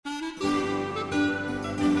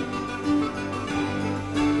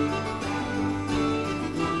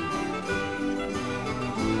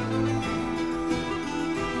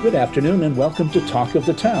Good afternoon and welcome to Talk of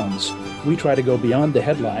the Towns. We try to go beyond the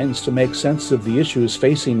headlines to make sense of the issues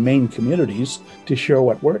facing Maine communities, to share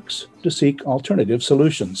what works, to seek alternative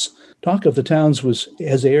solutions. Talk of the Towns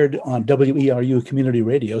has aired on WERU Community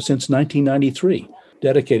Radio since 1993,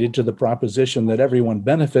 dedicated to the proposition that everyone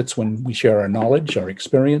benefits when we share our knowledge, our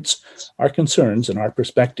experience, our concerns, and our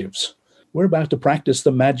perspectives. We're about to practice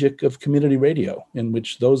the magic of community radio, in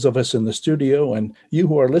which those of us in the studio and you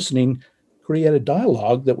who are listening create a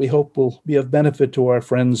dialogue that we hope will be of benefit to our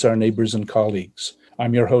friends, our neighbors, and colleagues.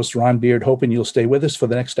 I'm your host, Ron Beard, hoping you'll stay with us for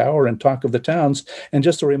the next hour and Talk of the Towns. And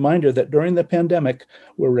just a reminder that during the pandemic,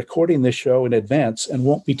 we're recording this show in advance and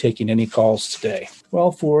won't be taking any calls today.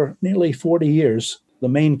 Well, for nearly 40 years, the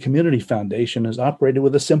Maine Community Foundation has operated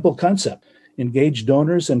with a simple concept: engage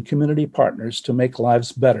donors and community partners to make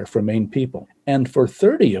lives better for Maine people. And for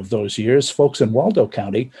 30 of those years, folks in Waldo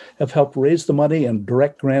County have helped raise the money and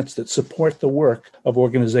direct grants that support the work of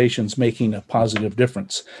organizations making a positive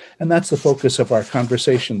difference. And that's the focus of our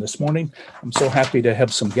conversation this morning. I'm so happy to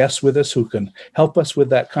have some guests with us who can help us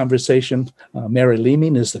with that conversation. Mary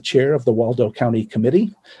Leeming is the chair of the Waldo County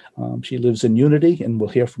Committee. She lives in Unity, and we'll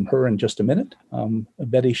hear from her in just a minute.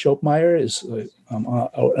 Betty Schopmeyer is an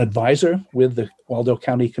advisor with the Waldo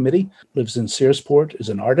County Committee, lives in Searsport, is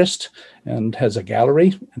an artist, and has a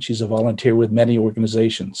gallery, and she's a volunteer with many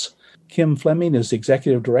organizations. Kim Fleming is the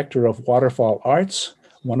executive director of Waterfall Arts,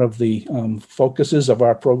 one of the focuses of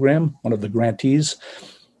our program, one of the grantees,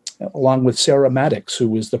 along with Sarah Maddox,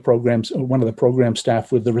 who is one of the program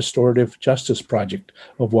staff with the Restorative Justice Project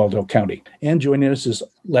of Waldo County. And joining us is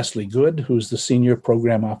Leslie Good, who's the senior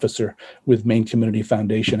program officer with Maine Community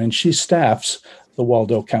Foundation, and she staffs the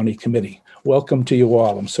Waldo County Committee. Welcome to you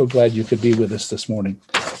all. I'm so glad you could be with us this morning.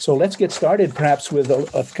 So let's get started perhaps with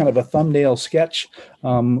a kind of a thumbnail sketch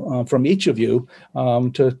from each of you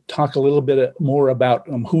to talk a little bit more about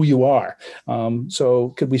who you are. So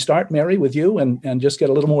could we start, Mary, with you and just get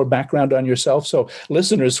a little more background on yourself so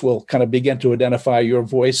listeners will kind of begin to identify your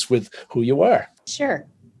voice with who you are? Sure.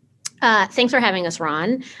 Thanks for having us,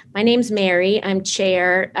 Ron. My name's Mary. I'm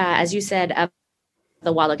chair, as you said, of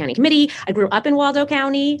the Waldo County Committee. I grew up in Waldo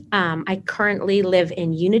County. I currently live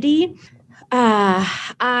in Unity.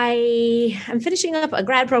 I am finishing up a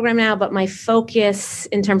grad program now, but my focus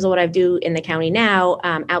in terms of what I do in the county now,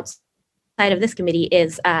 outside of this committee,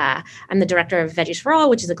 is I'm the director of Veggies for All,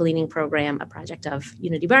 which is a gleaning program, a project of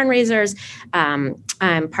Unity Barn Raisers. I'm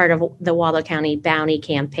part of the Waldo County Bounty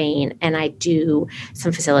campaign, and I do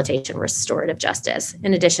some facilitation restorative justice.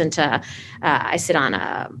 In addition to, I sit on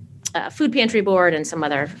a food pantry board and some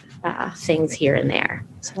other things here and there.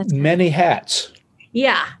 So that's many hats.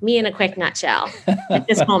 Yeah, me in a quick nutshell at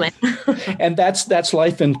this moment. And that's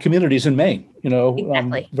life in communities in Maine,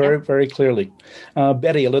 Exactly. Very clearly.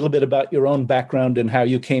 Betty, a little bit about your own background and how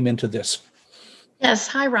you came into this. Yes.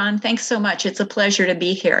 Hi, Ron. Thanks so much. It's a pleasure to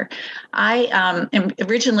be here. I am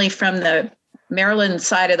originally from the Maryland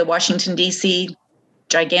side of the Washington, D.C.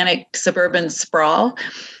 gigantic suburban sprawl,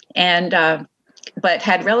 and but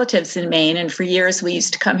had relatives in Maine. And for years, we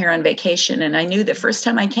used to come here on vacation. And I knew the first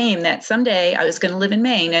time I came that someday I was going to live in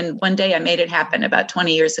Maine. And one day I made it happen about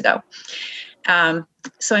 20 years ago.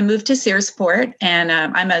 So I moved to Searsport, and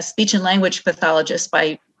I'm a speech and language pathologist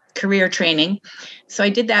by career training. So I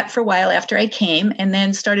did that for a while after I came, and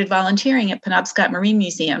then started volunteering at Penobscot Marine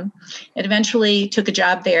Museum, and eventually took a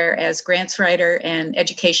job there as grants writer and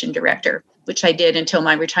education director, which I did until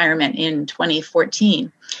my retirement in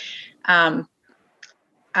 2014.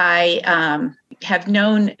 I have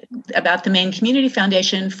known about the Maine Community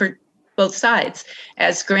Foundation for both sides.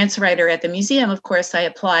 As grants writer at the museum, of course, I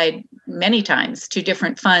applied many times to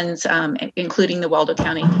different funds, including the Waldo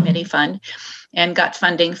County Committee Fund, and got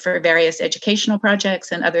funding for various educational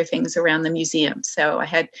projects and other things around the museum. So I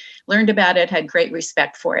had learned about it, had great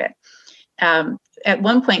respect for it. At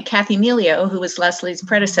one point, Kathy Melio, who was Leslie's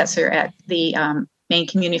predecessor at the Maine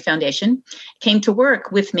Community Foundation, came to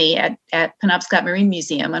work with me at Penobscot Marine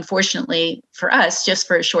Museum, unfortunately for us, just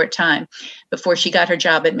for a short time before she got her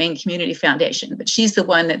job at Maine Community Foundation. But she's the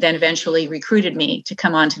one that then eventually recruited me to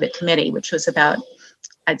come onto the committee, which was about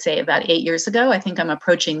 8 years ago. I think I'm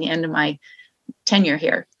approaching the end of my tenure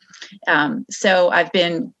here. So I've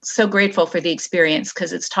been so grateful for the experience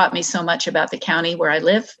because it's taught me so much about the county where I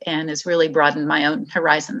live and has really broadened my own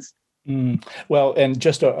horizons. Well, and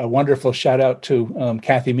just a wonderful shout out to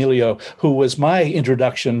Kathy Melio, who was my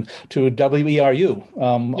introduction to WERU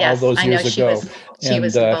all those years ago. She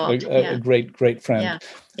was involved. A great friend. Yeah.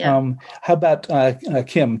 Yeah. How about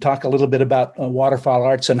Kim? Talk a little bit about Waterfall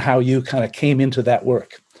Arts and how you kind of came into that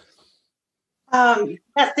work.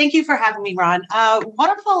 Yes, thank you for having me, Ron.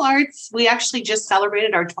 Waterfall Arts, we actually just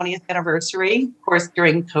celebrated our 20th anniversary, of course,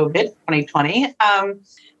 during COVID 2020.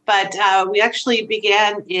 But we actually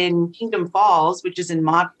began in Kingdom Falls, which is in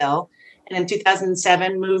Montville, and in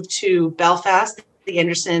 2007 moved to Belfast, the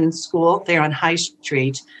Anderson School there on High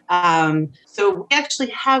Street. So we actually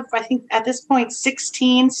have, I think at this point,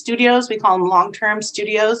 16 studios. We call them long-term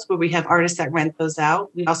studios, where we have artists that rent those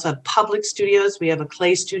out. We also have public studios. We have a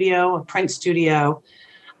clay studio, a print studio,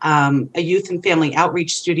 a youth and family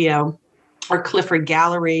outreach studio, our Clifford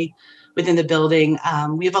Gallery within the building.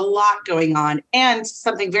 We have a lot going on, and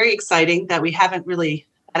something very exciting that we haven't really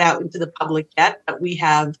got out into the public yet, but we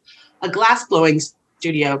have a glass blowing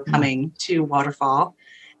studio coming to Waterfall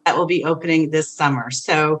that will be opening this summer.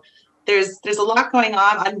 So there's a lot going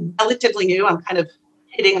on. I'm relatively new. I'm kind of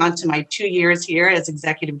hitting onto my 2 years here as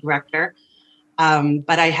executive director.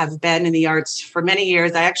 But I have been in the arts for many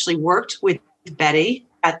years. I actually worked with Betty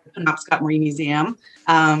at the Penobscot Marine Museum.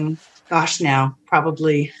 Now,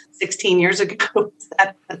 probably 16 years ago.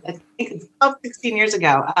 I think it's about 16 years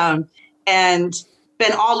ago. And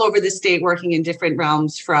been all over the state working in different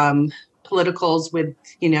realms, from politicals with,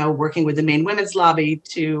 working with the Maine Women's Lobby,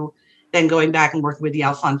 to then going back and working with the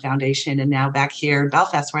Alfond Foundation, and now back here in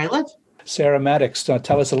Belfast where I live. Sarah Maddox,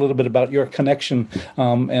 tell us a little bit about your connection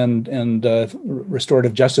and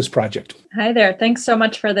Restorative Justice Project. Hi there. Thanks so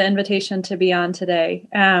much for the invitation to be on today.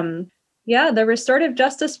 The Restorative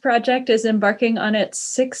Justice Project is embarking on its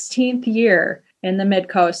 16th year in the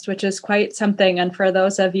Mid-Coast, which is quite something. And for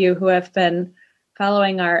those of you who have been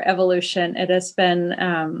following our evolution, it has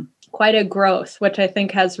been quite a growth, which I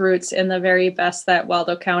think has roots in the very best that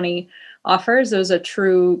Waldo County offers. It was a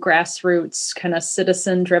true grassroots kind of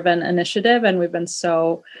citizen-driven initiative, and we've been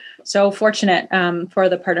so fortunate for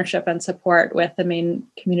the partnership and support with the Maine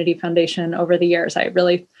Community Foundation over the years. I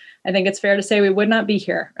think it's fair to say we would not be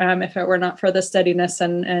here if it were not for the steadiness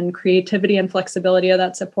and creativity and flexibility of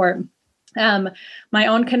that support. My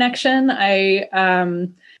own connection, I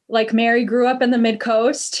like Mary, grew up in the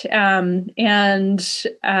Mid-Coast and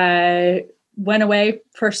went away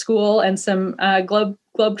for school and some globe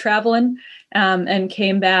traveling and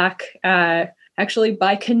came back actually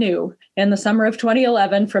by canoe in the summer of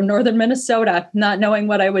 2011 from northern Minnesota, not knowing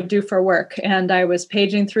what I would do for work. And I was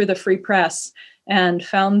paging through the Free Press and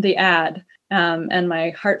found the ad, and my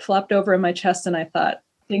heart flopped over in my chest, and I thought,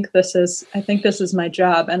 I think this is my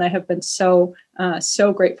job. And I have been so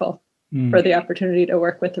grateful for the opportunity to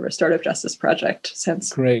work with the Restorative Justice Project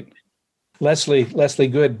since. Great. Leslie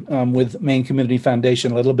Good with Maine Community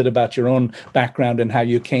Foundation, a little bit about your own background and how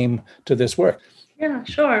you came to this work. Yeah,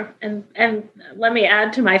 sure. And let me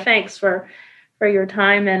add to my thanks for your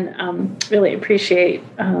time, and really appreciate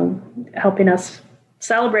helping us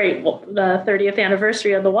celebrate the 30th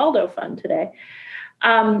anniversary of the Waldo Fund today.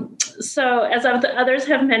 So as others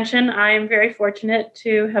have mentioned, I am very fortunate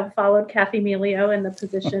to have followed Kathy Melio in the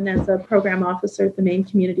position as a program officer at the Maine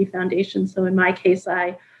Community Foundation. So in my case,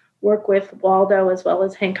 I work with Waldo as well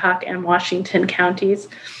as Hancock and Washington counties.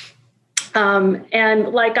 And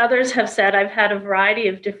like others have said, I've had a variety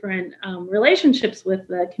of different relationships with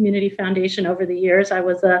the Community Foundation over the years. I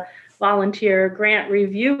was a volunteer grant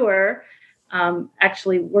reviewer,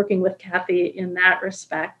 actually working with Kathy in that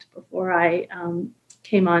respect before I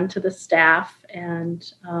came on to the staff.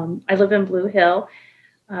 And I live in Blue Hill.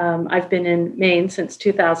 I've been in Maine since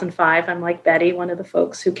 2005. I'm like Betty, one of the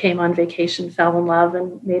folks who came on vacation, fell in love,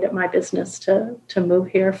 and made it my business to move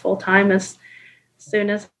here full time as soon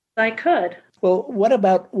as I could. Well,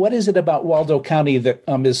 what is it about Waldo County that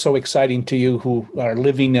is so exciting to you, who are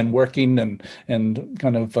living and working and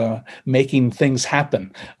kind of making things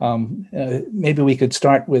happen? Maybe we could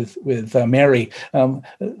start with Mary.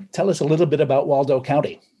 Tell us a little bit about Waldo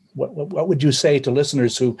County. What would you say to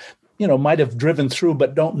listeners who might have driven through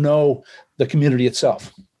but don't know the community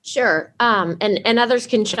itself? Sure. And others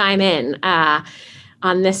can chime in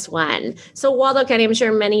on this one. So Waldo County, I'm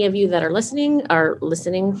sure many of you that are listening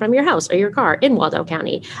from your house or your car in Waldo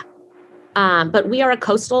County. But we are a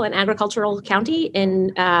coastal and agricultural county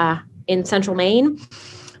in central Maine.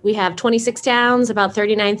 We have 26 towns, about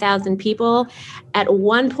 39,000 people. At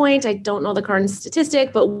one point, I don't know the current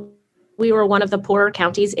statistic, but we were one of the poorer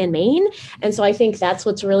counties in Maine. And so I think that's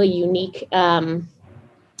what's really unique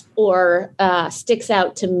or sticks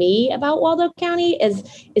out to me about Waldo County is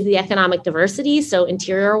the economic diversity. So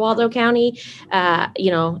interior Waldo County,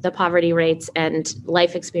 the poverty rates and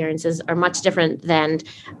life experiences are much different than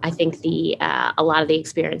I think a lot of the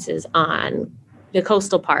experiences on the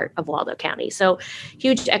coastal part of Waldo County. So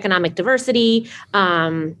huge economic diversity,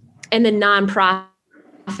 and the nonprofit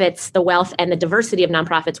nonprofits, the wealth and the diversity of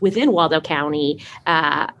nonprofits within Waldo County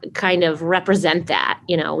kind of represent that.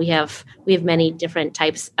 We have many different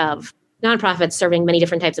types of nonprofits serving many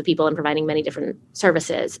different types of people and providing many different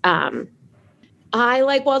services. I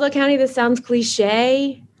like Waldo County. This sounds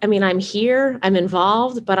cliche. I mean, I'm here, I'm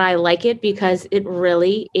involved, but I like it because it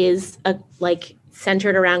really is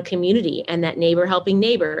centered around community and that neighbor helping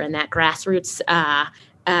neighbor and that grassroots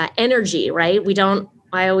energy, right?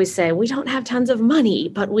 I always say we don't have tons of money,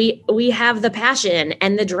 but we have the passion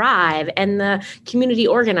and the drive and the community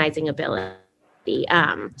organizing ability.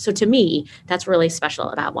 So to me, that's really special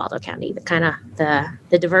about Waldo County, the kind of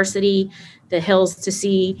the diversity, the hills to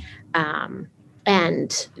see,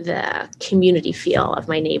 and the community feel of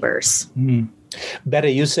my neighbors. Mm. Betty,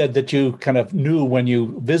 you said that you kind of knew when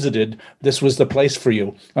you visited this was the place for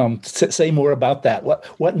you. Say more about that.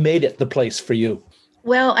 What made it the place for you?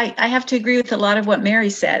 Well, I have to agree with a lot of what Mary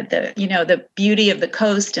said. The beauty of the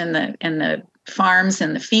coast and the farms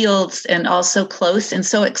and the fields, and also close and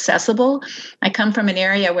so accessible. I come from an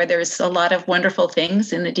area where there's a lot of wonderful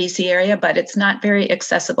things in the DC area, but it's not very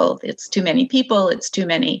accessible. It's too many people, it's too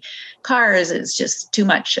many cars, it's just too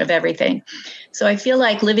much of everything. So I feel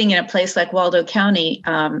like living in a place like Waldo County,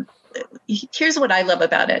 here's what I love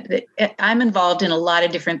about it. I'm involved in a lot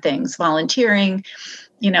of different things, volunteering.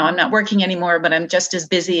 I'm not working anymore, but I'm just as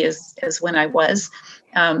busy as when I was.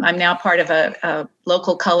 I'm now part of a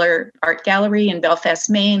local color art gallery in Belfast,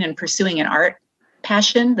 Maine, and pursuing an art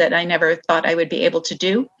passion that I never thought I would be able to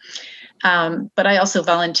do. But I also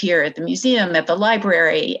volunteer at the museum, at the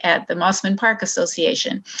library, at the Mossman Park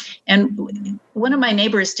Association. And one of my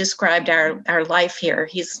neighbors described our life here.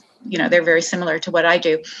 They're very similar to what I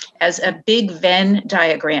do, as a big Venn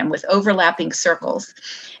diagram with overlapping circles.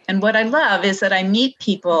 And what I love is that I meet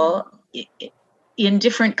people in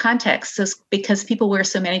different contexts because people wear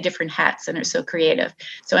so many different hats and are so creative.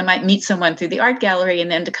 So I might meet someone through the art gallery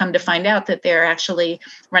and then to come to find out that they're actually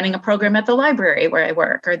running a program at the library where I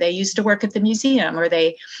work, or they used to work at the museum, or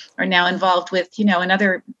they are now involved with,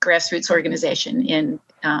 another grassroots organization in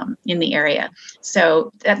the area.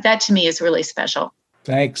 So that to me is really special.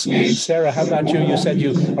 Thanks. Sarah, how about you? You said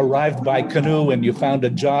you arrived by canoe and you found a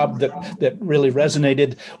job that really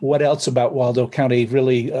resonated. What else about Waldo County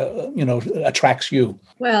really, attracts you?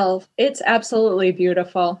 Well, it's absolutely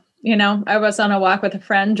beautiful. I was on a walk with a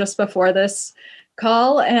friend just before this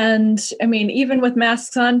call. And I mean, even with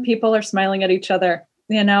masks on, people are smiling at each other,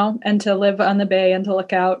 and to live on the bay and to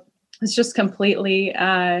look out. It's just completely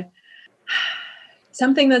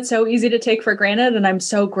something that's so easy to take for granted. And I'm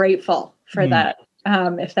so grateful for that.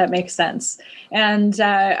 If that makes sense. And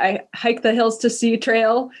I hiked the Hills to Sea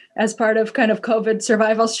Trail as part of kind of COVID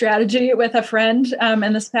survival strategy with a friend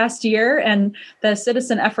in this past year, and the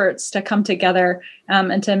citizen efforts to come together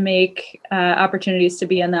and to make opportunities to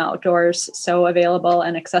be in the outdoors so available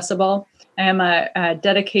and accessible. I am a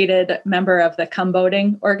dedicated member of the Come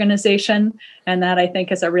Boating organization, and that I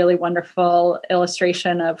think is a really wonderful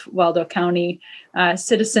illustration of Waldo County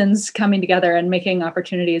citizens coming together and making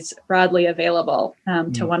opportunities broadly available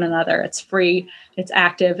to one another. It's free, it's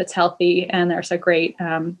active, it's healthy, and there's a great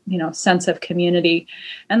sense of community.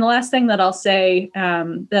 And the last thing that I'll say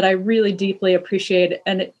that I really deeply appreciate,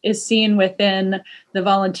 and it is seen within the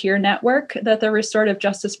volunteer network, that the Restorative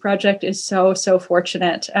Justice Project is so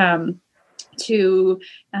fortunate to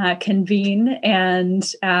convene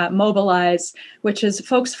and mobilize, which is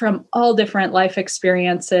folks from all different life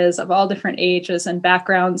experiences of all different ages and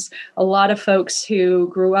backgrounds. A lot of folks who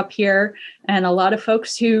grew up here, and a lot of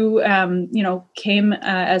folks who, came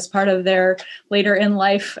as part of their later in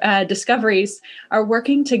life discoveries, are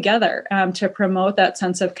working together to promote that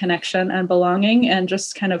sense of connection and belonging, and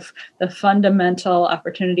just kind of the fundamental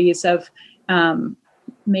opportunities of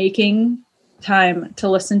making time to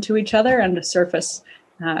listen to each other and to surface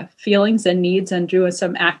feelings and needs and do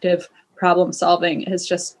some active problem solving is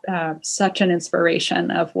just such an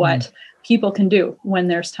inspiration of what people can do when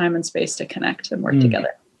there's time and space to connect and work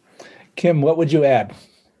together. Kim, what would you add?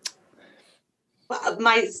 Well,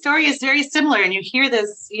 my story is very similar, and you hear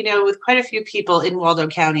this, with quite a few people in Waldo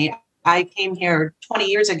County. I came here 20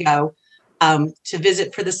 years ago to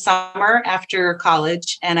visit for the summer after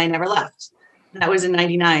college, and I never left. That was in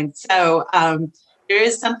 99. So there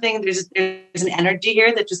is something, there's an energy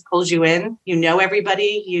here that just pulls you in. You know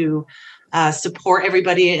everybody, you support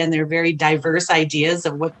everybody and their very diverse ideas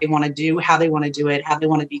of what they want to do, how they want to do it, how they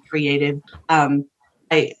want to be creative.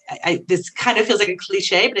 This kind of feels like a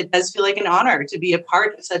cliche, but it does feel like an honor to be a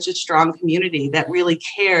part of such a strong community that really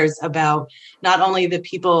cares about not only the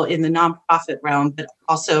people in the nonprofit realm, but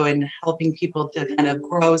also in helping people to kind of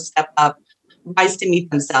grow, step up, rise to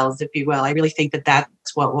meet themselves, if you will. I really think that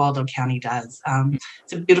that's what Waldo County does.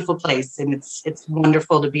 It's a beautiful place, and it's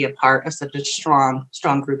wonderful to be a part of such a strong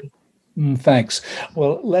group. Thanks.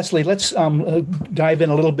 Well, Leslie, let's dive in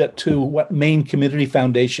a little bit to what Maine Community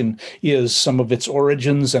Foundation is, some of its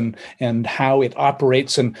origins and how it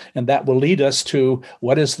operates, and that will lead us to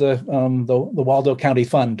what is the Waldo County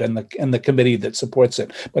Fund and the committee that supports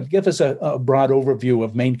it. But give us a broad overview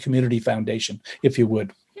of Maine Community Foundation, if you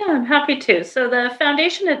would. Yeah, I'm happy to. So the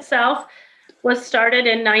foundation itself was started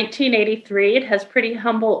in 1983. It has pretty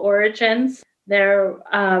humble origins. We're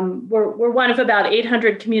one of about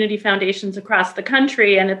 800 community foundations across the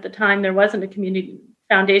country. And at the time, there wasn't a community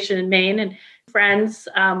foundation in Maine. And friends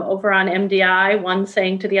over on MDI, one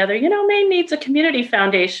saying to the other, Maine needs a community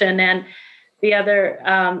foundation. And the other,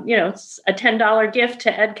 a $10 gift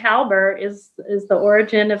to Ed Kalber is the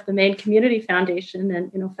origin of the Maine Community Foundation.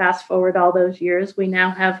 And, fast forward all those years, we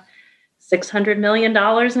now have $600 million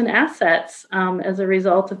in assets as a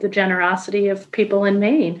result of the generosity of people in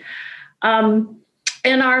Maine.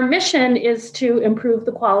 And our mission is to improve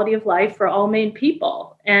the quality of life for all Maine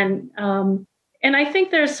people. And I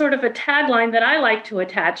think there's sort of a tagline that I like to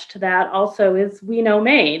attach to that also is "We Know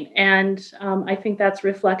Maine." And I think that's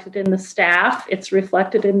reflected in the staff. It's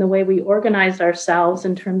reflected in the way we organize ourselves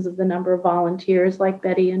in terms of the number of volunteers like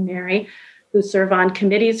Betty and Mary who serve on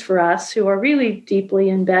committees for us, who are really deeply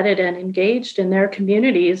embedded and engaged in their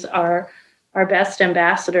communities, are our best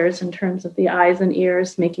ambassadors in terms of the eyes and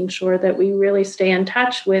ears, making sure that we really stay in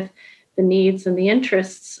touch with the needs and the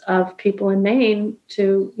interests of people in Maine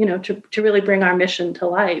to really bring our mission to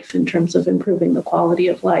life in terms of improving the quality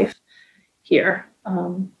of life here.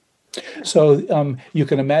 So you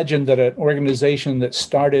can imagine that an organization that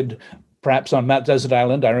started perhaps on Mount Desert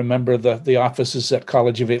Island. I remember the offices at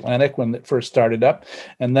College of Atlantic when it first started up,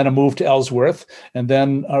 and then a move to Ellsworth, and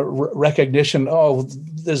then a recognition,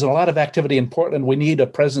 there's a lot of activity in Portland. We need a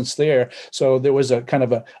presence there. So there was a kind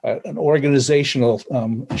of an organizational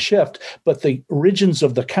shift. But the origins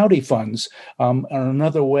of the county funds are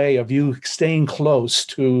another way of you staying close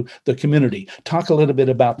to the community. Talk a little bit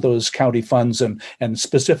about those county funds and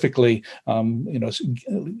specifically,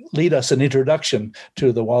 lead us an introduction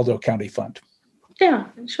to the Waldo County Fund. Yeah,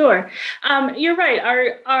 sure. You're right.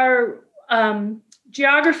 Our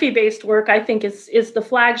geography-based work, I think, is the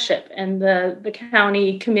flagship, and the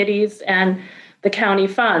county committees and the county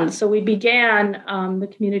funds. So we began the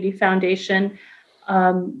Community Foundation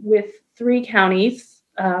with 3 counties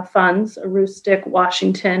funds: Aroostook,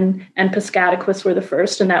 Washington, and Piscataquis were the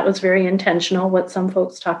first, and that was very intentional. What some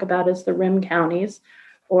folks talk about as the rim counties,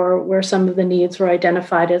 or where some of the needs were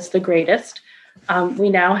identified as the greatest. We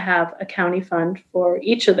now have a county fund for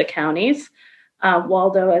each of the counties.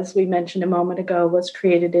 Waldo, as we mentioned a moment ago, was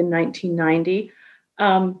created in 1990.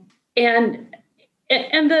 And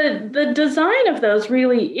the design of those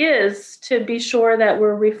really is to be sure that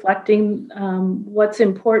we're reflecting what's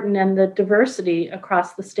important and the diversity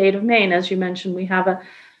across the state of Maine. As you mentioned, we have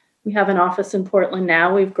an office in Portland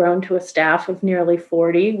now. We've grown to a staff of nearly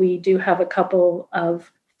 40. We do have a couple of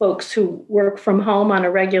folks who work from home on a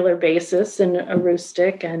regular basis in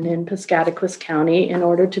Aroostook and in Piscataquis County in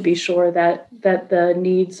order to be sure that the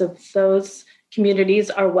needs of those communities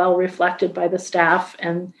are well reflected by the staff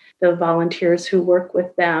and the volunteers who work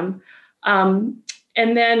with them. And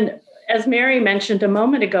then, as Mary mentioned a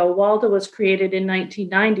moment ago, Waldo was created in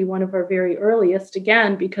 1990, one of our very earliest,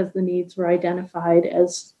 again, because the needs were identified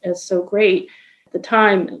as so great. At the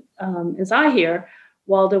time, as I hear,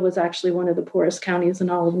 Waldo was actually one of the poorest counties in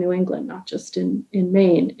all of New England, not just in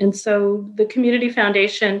Maine. And so the Community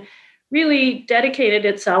Foundation really dedicated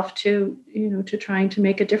itself to trying to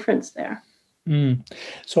make a difference there.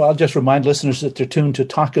 So I'll just remind listeners that they're tuned to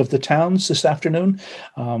Talk of the Towns this afternoon.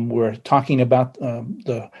 We're talking about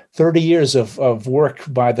the 30 years of work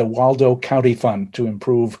by the Waldo County Fund to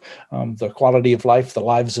improve the quality of life, the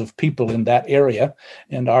lives of people in that area.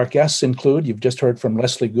 And our guests include, you've just heard from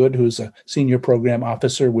Leslie Good, who's a senior program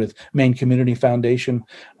officer with Maine Community Foundation.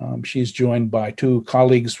 She's joined by 2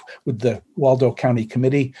 colleagues with the Waldo County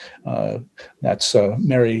Committee. That's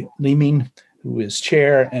Mary Leeming, who is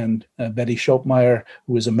chair, and Betty Schopmeyer,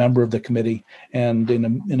 who is a member of the committee. And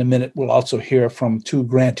in a minute, we'll also hear from 2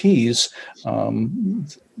 grantees,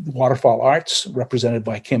 Waterfall Arts, represented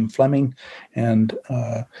by Kim Fleming, and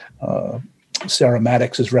Sarah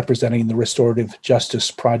Maddox is representing the Restorative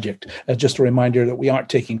Justice Project. Just a reminder that we aren't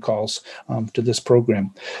taking calls to this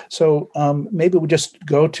program. So maybe we'll just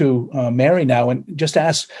go to Mary now and just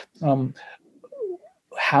ask,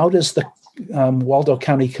 how does the Waldo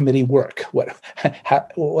County Committee work? What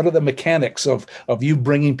are the mechanics of you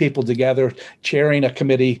bringing people together, chairing a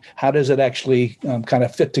committee? How does it actually kind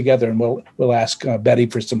of fit together? And we'll ask Betty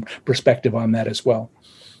for some perspective on that as well.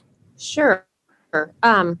 Sure.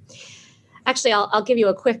 Actually, I'll give you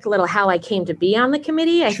a quick little how I came to be on the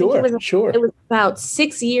committee. I think it was about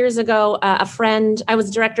 6 years ago. A friend, I was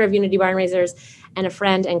director of Unity Barn Raisers, and a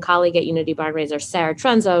friend and colleague at Unity Barn Raisers, Sarah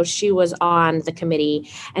Trunzo, she was on the committee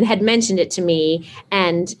and had mentioned it to me.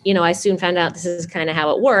 And, I soon found out this is kind of how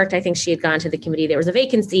it worked. I think she had gone to the committee. There was a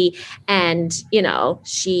vacancy. And,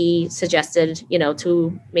 she suggested,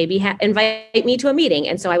 to maybe invite me to a meeting.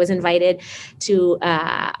 And so I was invited to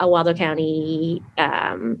a Waldo County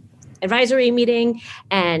advisory meeting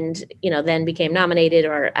and, then became nominated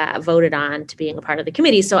or voted on to being a part of the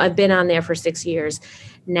committee. So I've been on there for 6 years,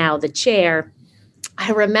 now the chair.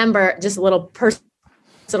 I remember just a little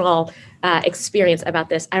personal experience about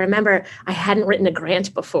this. I remember I hadn't written a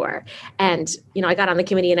grant before. And, I got on the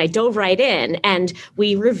committee and I dove right in, and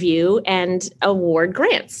we review and award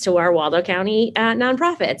grants to our Waldo County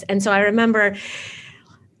nonprofits. And so I remember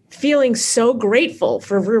feeling so grateful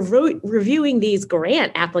for reviewing these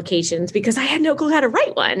grant applications because I had no clue how to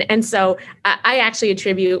write one. And so I actually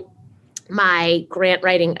attribute my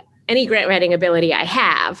any grant writing ability I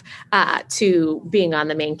have to being on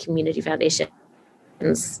the Maine Community Foundation's,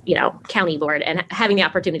 county board and having the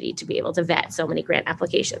opportunity to be able to vet so many grant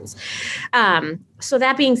applications. So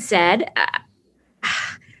that being said,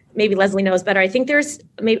 maybe Leslie knows better. I think there's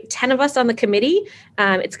maybe 10 of us on the committee.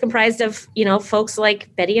 It's comprised of, folks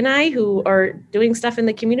like Betty and I who are doing stuff in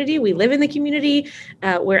the community. We live in the community.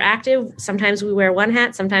 We're active. Sometimes we wear one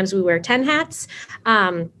hat. Sometimes we wear 10 hats.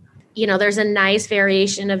 There's a nice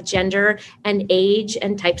variation of gender and age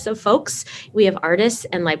and types of folks. We have artists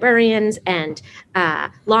and librarians and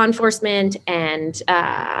law enforcement and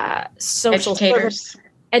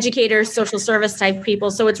educators, social service type people.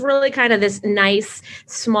 So it's really kind of this nice,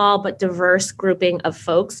 small, but diverse grouping of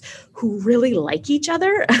folks who really like each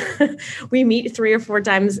other. We meet 3 or 4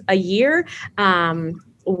 times a year. I've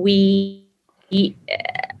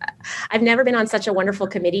never been on such a wonderful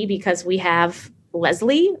committee because we have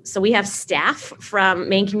Leslie. So we have staff from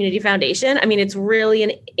Maine Community Foundation. I mean, it's really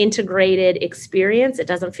an integrated experience. It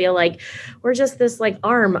doesn't feel like we're just this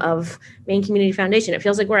arm of Maine Community Foundation. It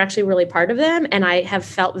feels like we're actually really part of them. And I have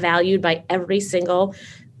felt valued by every single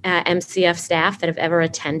MCF staff that have ever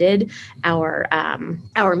attended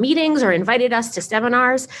our meetings or invited us to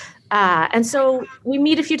seminars. And so we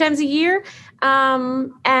meet a few times a year.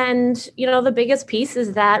 And, the biggest piece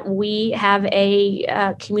is that we have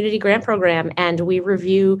a community grant program and we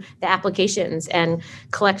review the applications and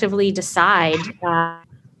collectively decide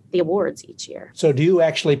the awards each year. So do you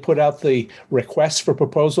actually put out the requests for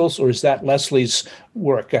proposals, or is that Leslie's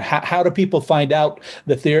work? How do people find out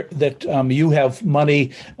that you have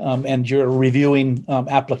money and you're reviewing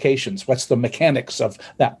applications? What's the mechanics of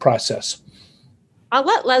that process? I'll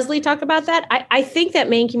let Leslie talk about that. I think that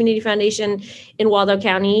Maine Community Foundation in Waldo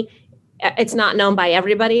County, it's not known by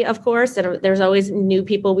everybody, of course, and there's always new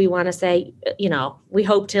people we want to say, we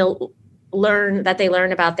hope to learn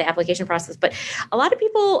about the application process. But a lot of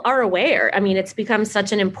people are aware. I mean, it's become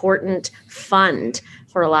such an important fund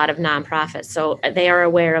for a lot of nonprofits. So they are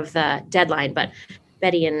aware of the deadline, but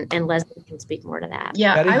Betty and Leslie can speak more to that.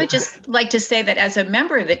 Yeah, Betty? I would just like to say that as a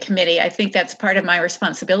member of the committee, I think that's part of my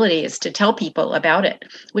responsibility is to tell people about it,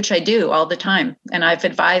 which I do all the time. And I've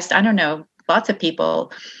advised, lots of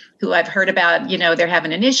people who I've heard about, they're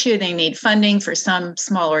having an issue, they need funding for some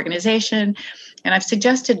small organization. And I've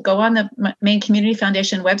suggested go on the Maine Community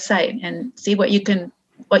Foundation website and see what you can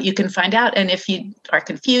find out. And if you are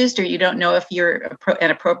confused or you don't know if you're an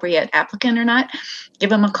appropriate applicant or not, give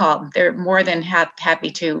them a call. They're more than happy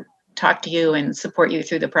to talk to you and support you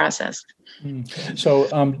through the process. So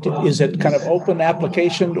is it kind of open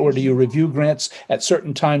application, or do you review grants at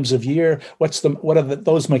certain times of year? What are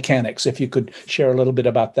those mechanics, if you could share a little bit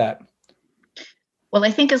about that? Well, I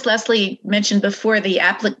think as Leslie mentioned before, the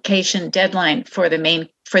application deadline for the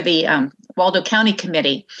Waldo County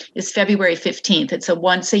Committee is February 15th. It's a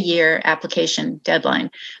once a year application deadline.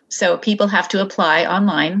 So people have to apply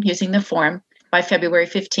online using the form by February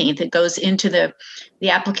 15th. It goes into the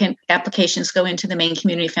applications go into the Maine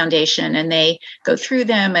Community Foundation and they go through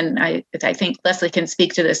them. And I think Leslie can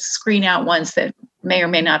speak to this, screen out ones that may or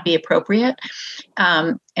may not be appropriate.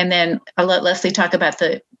 And then I'll let Leslie talk about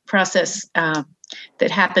the process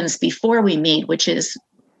that happens before we meet, which is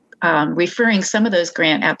referring some of those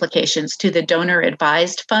grant applications to the donor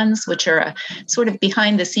advised funds, which are a sort of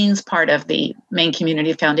behind the scenes part of the Maine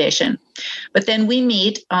Community Foundation. But then we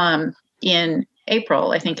meet in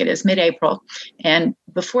April, I think it is mid-April. And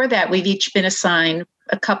before that, we've each been assigned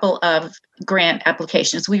a couple of grant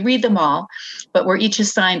applications. We read them all, but we're each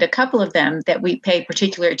assigned a couple of them that we pay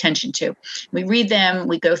particular attention to. We read them,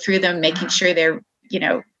 we go through them, making sure they're,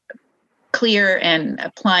 clear and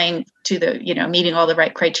applying to the, meeting all the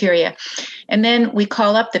right criteria. And then we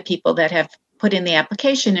call up the people that have put in the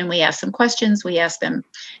application and we ask them questions. We ask them,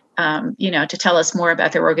 to tell us more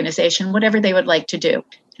about their organization, whatever they would like to do.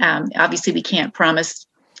 Obviously, we can't promise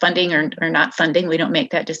funding or not funding. We don't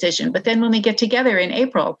make that decision. But then when we get together in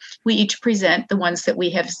April, we each present the ones that we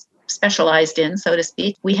have specialized in, so to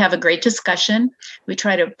speak. We have a great discussion. We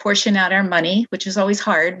try to portion out our money, which is always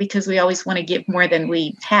hard because we always want to give more than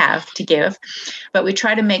we have to give. But we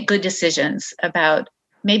try to make good decisions about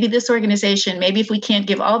maybe this organization, maybe if we can't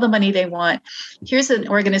give all the money they want, here's an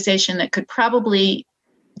organization that could probably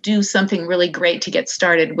do something really great to get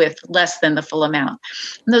started with less than the full amount.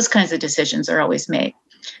 And those kinds of decisions are always made.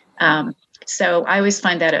 So I always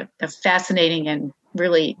find that a fascinating and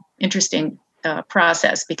really interesting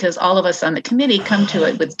process because all of us on the committee come to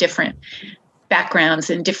it with different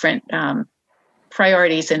backgrounds and different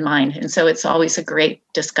priorities in mind. And so it's always a great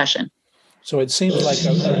discussion. So it seems like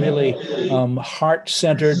a really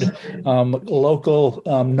heart-centered, local,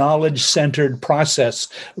 knowledge-centered process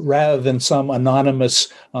rather than some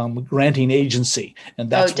anonymous granting agency. And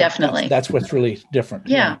that's definitely. That's what's really different.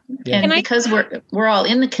 Yeah. And because we're all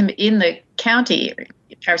in the county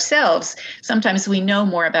ourselves, sometimes we know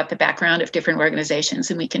more about the background of different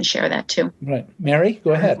organizations and we can share that too. Right. Mary,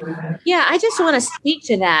 go ahead. Yeah, I just want to speak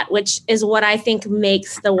to that, which is what I think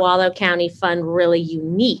makes the Waldo County Fund really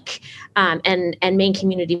unique and Maine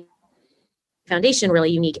Community Foundation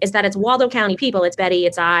really unique is that it's Waldo County people. It's Betty,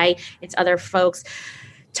 it's I, it's other folks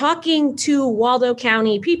talking to Waldo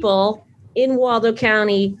County people in Waldo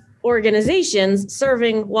County organizations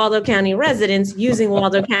serving Waldo County residents using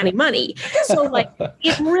Waldo County money. So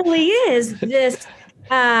it really is this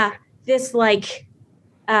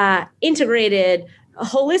integrated,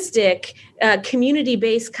 holistic,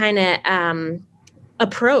 community-based kind of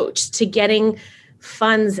approach to getting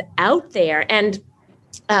funds out there. And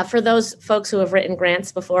for those folks who have written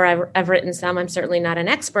grants before, I've written some. I'm certainly not an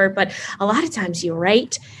expert, but a lot of times you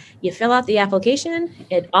fill out the application.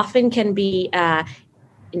 It often can be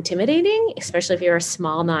intimidating, especially if you're a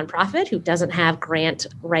small nonprofit who doesn't have grant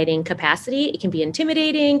writing capacity. It can be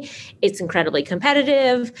intimidating. It's incredibly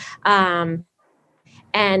competitive. And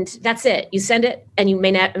that's it. You send it and you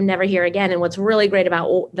may never hear again. And what's really great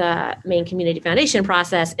about the Maine Community Foundation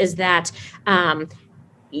process is that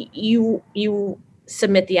you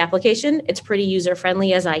submit the application. It's pretty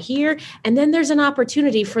user-friendly, as I hear. And then there's an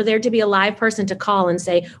opportunity for there to be a live person to call and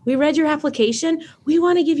say, we read your application. We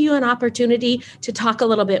want to give you an opportunity to talk a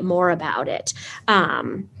little bit more about it.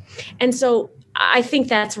 And so I think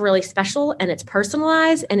that's really special and it's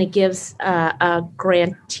personalized and it gives a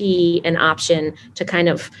grantee an option to kind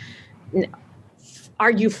of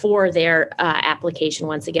argue for their application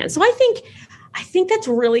once again. So I think that's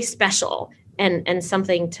really special. And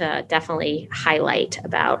something to definitely highlight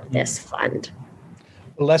about this fund.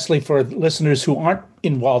 Leslie, for listeners who aren't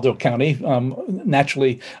in Waldo County,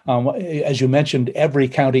 naturally, as you mentioned, every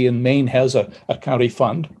county in Maine has a county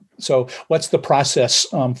fund. So what's the process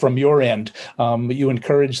from your end? You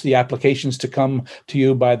encourage the applications to come to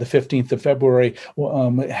you by the 15th of February.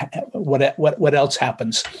 What else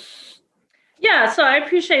happens? Yeah, so I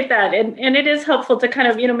appreciate that. And it is helpful to kind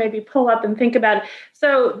of, maybe pull up and think about it.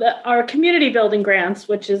 So our community building grants,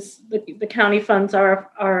 which is the county funds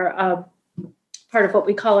are part of what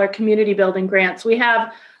we call our community building grants. We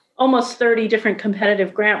have almost 30 different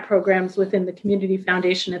competitive grant programs within the Community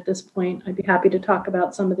Foundation at this point. I'd be happy to talk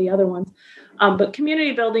about some of the other ones. But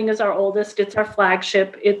community building is our oldest. It's our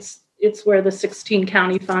flagship. It's where the 16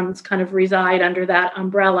 county funds kind of reside under that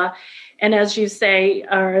umbrella. And as you say,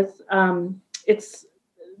 it's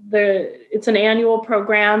an annual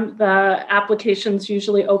program. The applications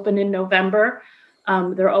usually open in November.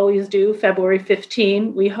 They're always due February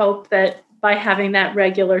 15. We hope that by having that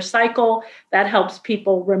regular cycle, that helps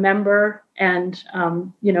people remember and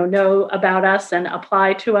know about us and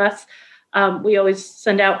apply to us. We always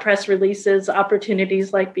send out press releases.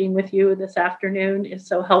 Opportunities like being with you this afternoon is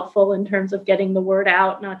so helpful in terms of getting the word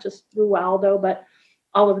out, not just through Waldo, but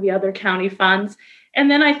all of the other county funds. And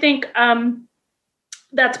then I think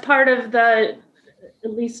that's part of at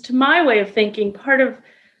least to my way of thinking, part of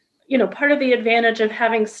the advantage of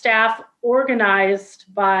having staff organized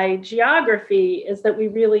by geography is that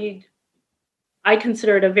I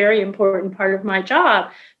consider it a very important part of my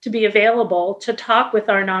job to be available to talk with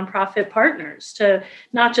our nonprofit partners, to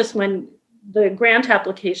not just when the grant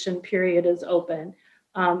application period is open.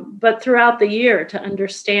 But throughout the year, to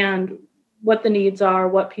understand what the needs are,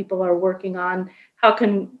 what people are working on, how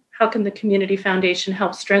can the Community Foundation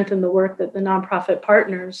help strengthen the work that the nonprofit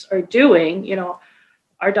partners are doing?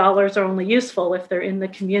 Our dollars are only useful if they're in the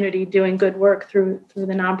community doing good work through the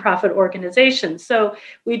nonprofit organizations. So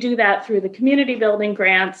we do that through the community building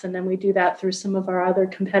grants, and then we do that through some of our other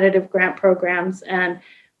competitive grant programs. And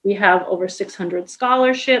we have over 600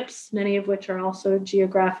 scholarships, many of which are also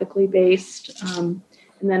geographically based. And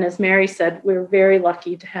then, as Mary said, we're very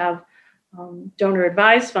lucky to have donor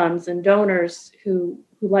advised funds and donors who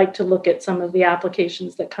like to look at some of the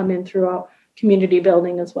applications that come in through our community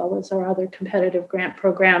building as well as our other competitive grant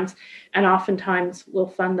programs. And oftentimes we'll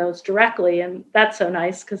fund those directly. And that's so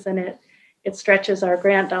nice because then it stretches our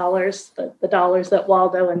grant dollars, the dollars that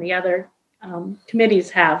Waldo and the other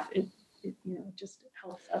committees have. It just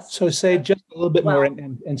helps us. So say just a little bit more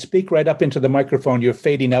and speak right up into the microphone. You're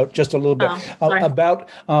fading out just a little bit about,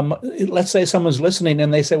 let's say someone's listening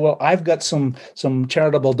and they say, well, I've got some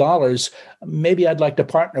charitable dollars. Maybe I'd like to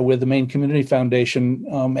partner with the Maine Community Foundation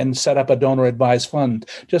and set up a donor advised fund.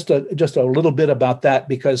 Just a little bit about that,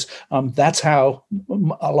 because that's how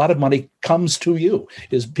a lot of money comes to you,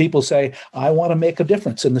 is people say, I want to make a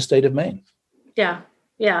difference in the state of Maine. Yeah.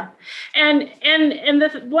 Yeah. And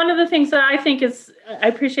one of the things that I think I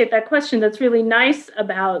appreciate that question, that's really nice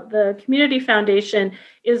about the Community Foundation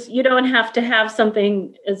is you don't have to have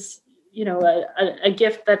something as, a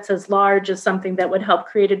gift that's as large as something that would help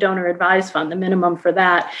create a donor advised fund. The minimum for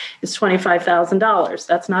that is $25,000.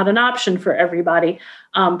 That's not an option for everybody,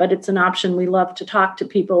 but it's an option we love to talk to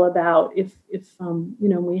people about. If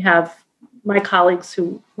we have my colleagues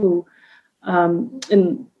who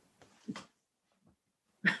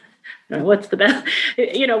what's the best?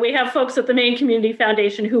 We have folks at the Maine Community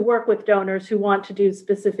Foundation who work with donors who want to do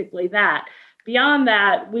specifically that. Beyond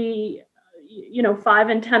that, we,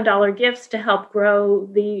 $5 and $10 gifts to help grow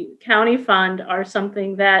the county fund are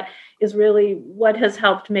something that is really what has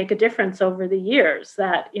helped make a difference over the years.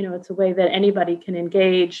 That, it's a way that anybody can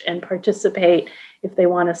engage and participate if they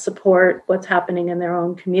want to support what's happening in their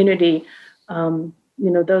own community.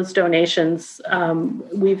 Those donations,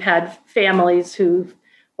 we've had families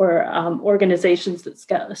or organizations that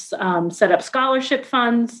set up scholarship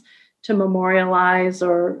funds to memorialize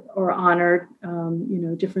or honor,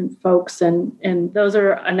 different folks. And those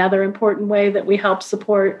are another important way that we help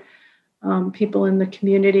support people in the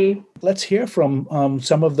community. Let's hear from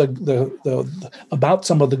some of about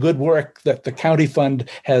some of the good work that the County Fund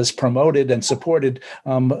has promoted and supported,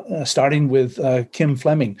 starting with Kim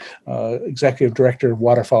Fleming, Executive Director of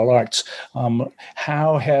Waterfall Arts.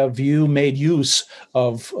 How have you made use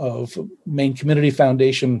of Maine Community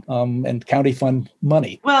Foundation and County Fund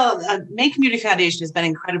money? Well, Maine Community Foundation has been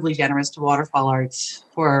incredibly generous to Waterfall Arts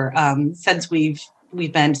for since we've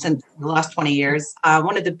been since the last 20 years.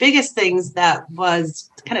 One of the biggest things that was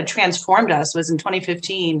kind of transformed us was in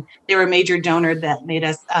 2015, they were a major donor that made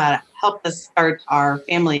us, helped us start our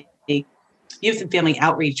youth and family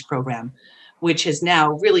outreach program, which has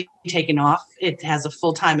now really taken off. It has a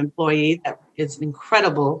full-time employee that is an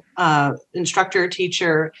incredible instructor,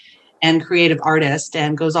 teacher, and creative artist,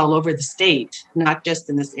 and goes all over the state, not just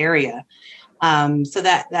in this area. So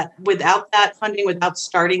that without that funding, without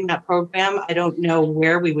starting that program, I don't know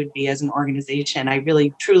where we would be as an organization. I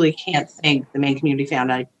really, truly can't thank the Maine Community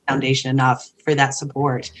Foundation enough for that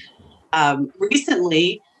support.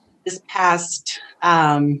 Recently, this past,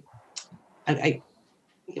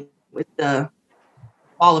 with the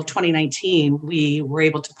fall of 2019, we were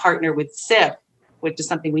able to partner with SIP, which is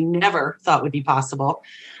something we never thought would be possible.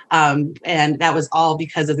 And that was all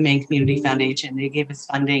because of the Maine Community Foundation. They gave us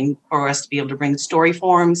funding for us to be able to bring story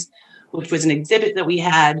forms, which was an exhibit that we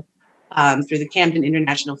had through the Camden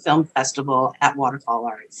International Film Festival at Waterfall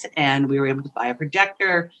Arts. And we were able to buy a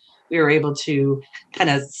projector. We were able to kind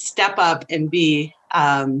of step up and be,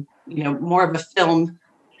 more of a film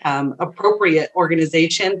appropriate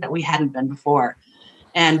organization that we hadn't been before.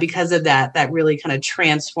 And because of that, that really kind of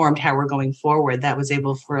transformed how we're going forward. That was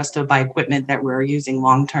able for us to buy equipment that we're using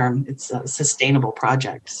long-term. It's a sustainable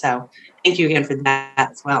project. So thank you again for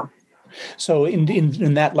that as well. So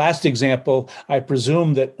in that last example, I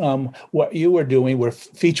presume that what you were doing were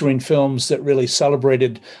featuring films that really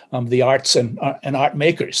celebrated the arts and art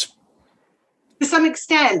makers. To some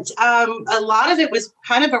extent, a lot of it was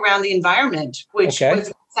kind of around the environment, which was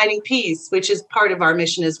an exciting piece, which is part of our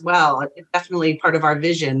mission as well. It's definitely part of our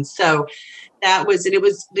vision. So that was it. It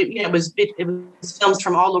was films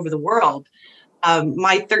from all over the world.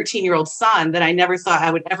 My 13-year-old son, that I never thought I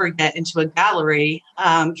would ever get into a gallery,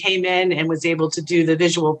 came in and was able to do the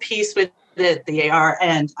visual piece with at the AR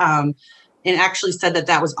and actually said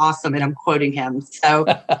that was awesome. And I'm quoting him. So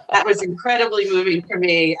that was incredibly moving for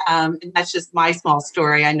me. And that's just my small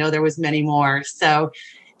story. I know there was many more. So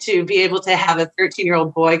to be able to have a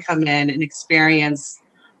 13-year-old boy come in and experience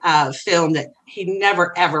film that he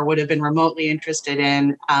never, ever would have been remotely interested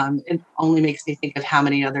in, it only makes me think of how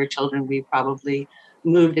many other children we probably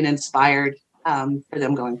moved and inspired for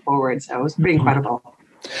them going forward. So it was pretty incredible.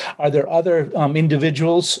 Are there other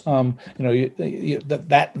individuals?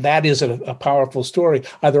 That is a powerful story.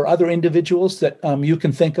 Are there other individuals that you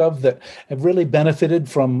can think of that have really benefited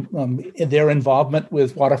from their involvement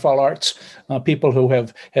with waterfall arts? People who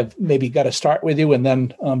have maybe got to start with you and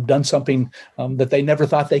then done something that they never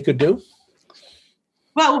thought they could do?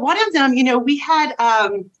 Well, one of them, we had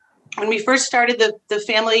when we first started the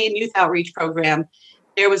family and youth outreach program.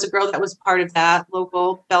 There was a girl that was part of that,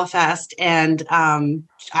 local Belfast, and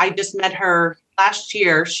I just met her last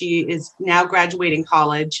year. She is now graduating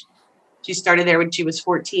college. She started there when she was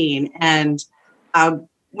 14 and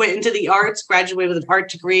went into the arts, graduated with an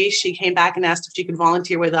art degree. She came back and asked if she could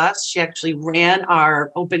volunteer with us. She actually ran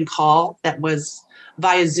our open call that was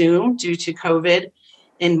via Zoom due to COVID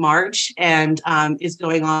in March and is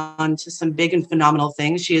going on to some big and phenomenal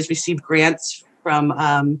things. She has received grants from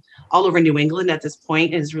all over New England at this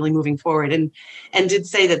point, is really moving forward and did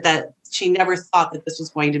say that she never thought that this was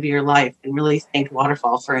going to be her life, and really thanked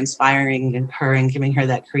Waterfall for inspiring her and giving her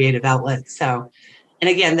that creative outlet. So, and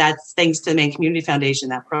again, that's thanks to the Maine Community Foundation.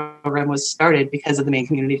 That program was started because of the Maine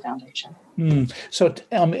Community Foundation. So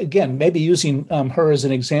again, maybe using her as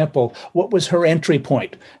an example, what was her entry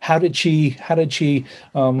point? How did she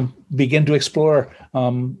begin to explore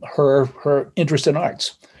her interest in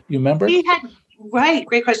arts? You remember? Right.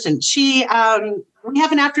 Great question. We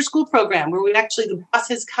have an after school program where the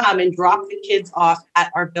buses come and drop the kids off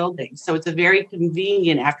at our building. So it's a very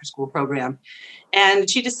convenient after school program. And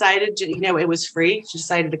she decided, it was free. She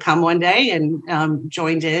decided to come one day and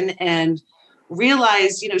joined in and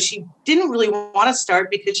realized, she didn't really want to start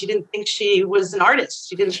because she didn't think she was an artist.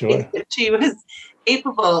 She didn't think that she was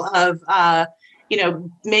capable of,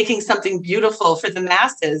 making something beautiful for the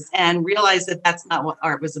masses, and realized that that's not what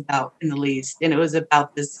art was about in the least. And it was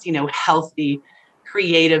about this, healthy,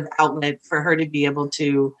 creative outlet for her to be able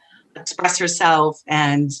to express herself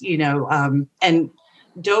and, and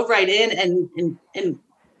dove right in and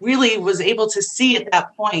really was able to see at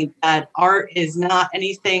that point that art is not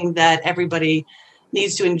anything that everybody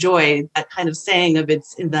needs to enjoy. That kind of saying of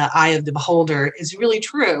it's in the eye of the beholder is really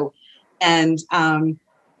true. And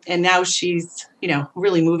now she's,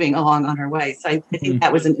 really moving along on her way. So I think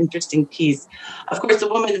that was an interesting piece. Of course, the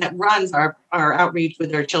woman that runs our outreach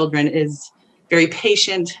with our children is very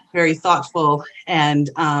patient, very thoughtful, and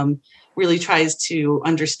really tries to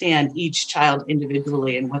understand each child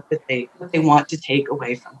individually and what they want to take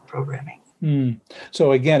away from the programming.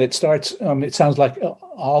 So again, it starts, it sounds like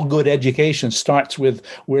all good education starts with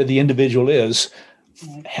where the individual is,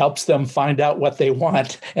 helps them find out what they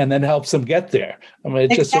want, and then helps them get there. I mean,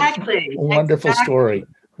 it's just a wonderful story.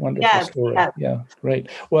 Wonderful story. Yes. Yeah, great.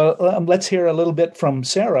 Well, let's hear a little bit from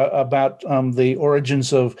Sarah about the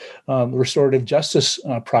origins of the Restorative Justice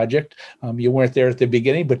Project. You weren't there at the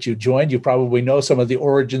beginning, but you joined. You probably know some of the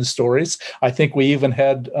origin stories. I think we even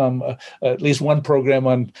had at least one program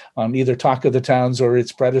on either Talk of the Towns or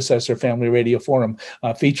its predecessor, Family Radio Forum,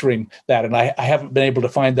 featuring that. And I haven't been able to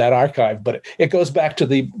find that archive, but it goes back to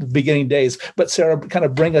the beginning days. But Sarah, kind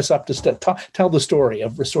of bring us up to tell the story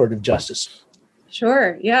of restorative justice.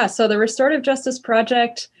 Sure. Yeah. So the Restorative Justice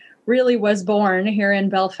Project really was born here in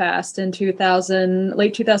Belfast in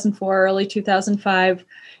late 2004, early 2005.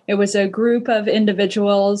 It was a group of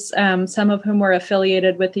individuals, some of whom were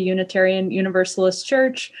affiliated with the Unitarian Universalist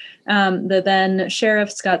Church. The then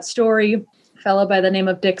Sheriff Scott Story, a fellow by the name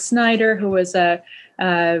of Dick Snyder, who was a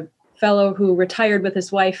fellow who retired with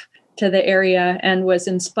his wife to the area and was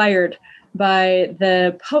inspired by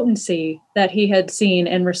the potency that he had seen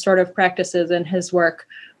in restorative practices in his work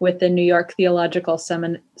with the New York Theological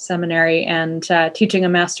Seminary and teaching a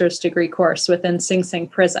master's degree course within Sing Sing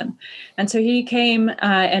Prison. And so he came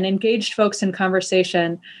and engaged folks in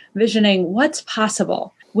conversation, visioning what's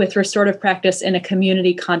possible with restorative practice in a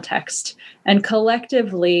community context. And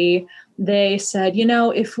collectively, they said,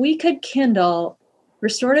 if we could kindle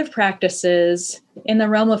restorative practices in the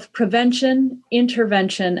realm of prevention,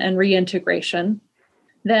 intervention, and reintegration,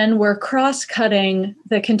 then we're cross-cutting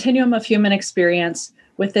the continuum of human experience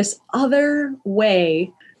with this other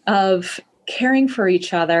way of caring for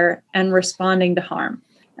each other and responding to harm.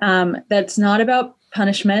 That's not about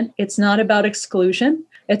punishment. It's not about exclusion.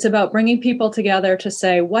 It's about bringing people together to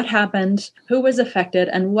say what happened, who was affected,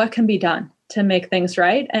 and what can be done to make things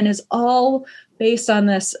right. And is all based on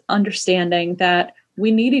this understanding that we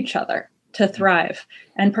need each other to thrive.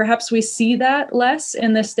 And perhaps we see that less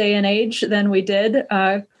in this day and age than we did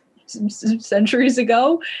centuries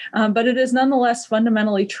ago. But it is nonetheless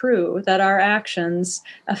fundamentally true that our actions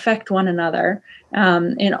affect one another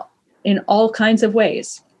in all kinds of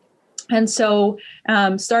ways. And so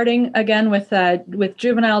starting again with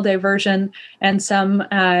juvenile diversion and some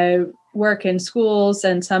work in schools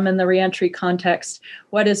and some in the reentry context,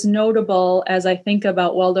 what is notable as I think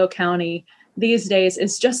about Waldo County these days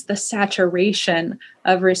is just the saturation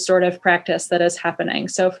of restorative practice that is happening.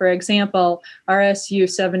 So, for example, RSU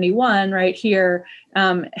 71 right here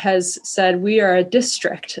has said we are a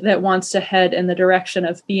district that wants to head in the direction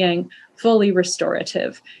of being fully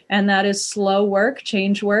restorative. And that is slow work.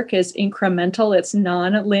 Change work is incremental. It's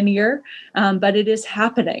non-linear, but it is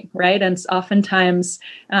happening, right? And oftentimes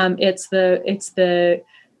it's the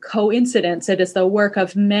coincidence. It is the work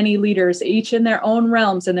of many leaders, each in their own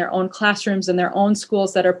realms, in their own classrooms, in their own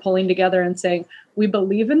schools, that are pulling together and saying, we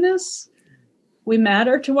believe in this. We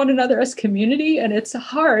matter to one another as community, and it's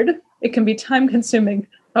hard. It can be time consuming,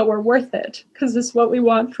 but we're worth it because it's what we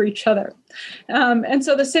want for each other. And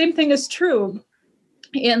so the same thing is true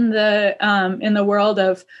in the world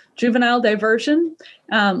of juvenile diversion.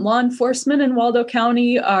 Law enforcement in Waldo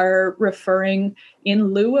County are referring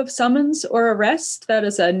in lieu of summons or arrest. That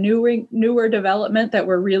is a newer development that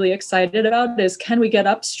we're really excited about, is can we get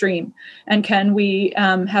upstream and can we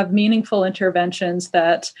have meaningful interventions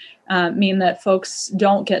that mean that folks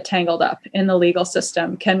don't get tangled up in the legal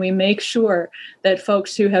system? Can we make sure that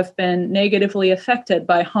folks who have been negatively affected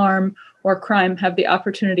by harm or crime have the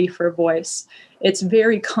opportunity for voice? It's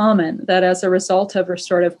very common that as a result of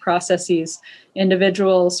restorative processes,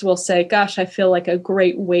 individuals will say, gosh, I feel like a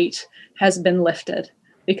great weight has been lifted,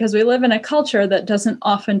 because we live in a culture that doesn't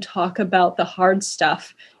often talk about the hard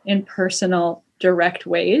stuff in personal, direct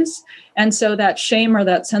ways. And so that shame or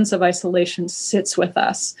that sense of isolation sits with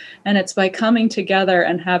us. And it's by coming together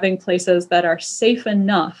and having places that are safe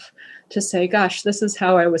enough to say, gosh, this is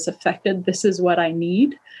how I was affected. This is what I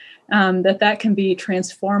need. That can be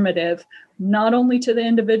transformative, not only to the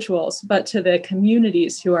individuals, but to the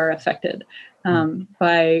communities who are affected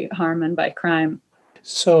by harm and by crime.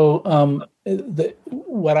 So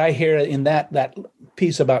what I hear in that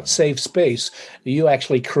piece about safe space, you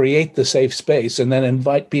actually create the safe space and then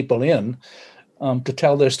invite people in to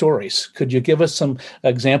tell their stories. Could you give us some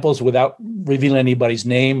examples without revealing anybody's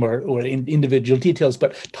name or individual details,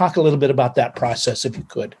 but talk a little bit about that process if you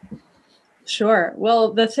could? Sure.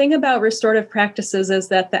 Well, the thing about restorative practices is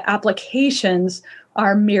that the applications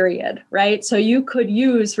are myriad, right? So you could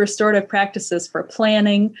use restorative practices for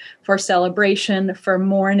planning, for celebration, for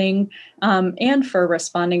mourning, and for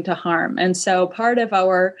responding to harm. And so part of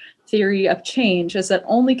our theory of change is that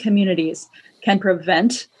only communities can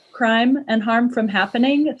prevent crime and harm from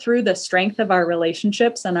happening through the strength of our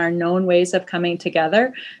relationships and our known ways of coming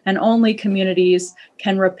together. And only communities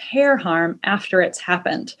can repair harm after it's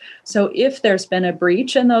happened. So if there's been a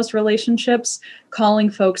breach in those relationships,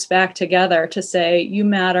 calling folks back together to say, you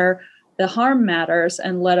matter, the harm matters,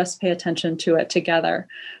 and let us pay attention to it together.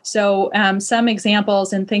 So some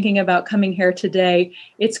examples in thinking about coming here today,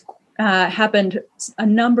 it's happened a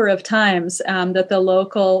number of times that the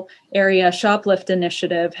local area shoplift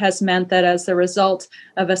initiative has meant that as a result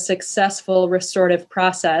of a successful restorative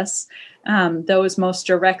process, those most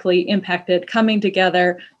directly impacted coming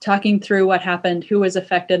together, talking through what happened, who was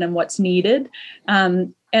affected, and what's needed,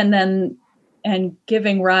 and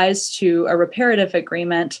giving rise to a reparative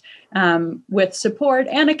agreement with support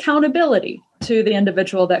and accountability to the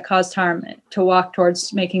individual that caused harm to walk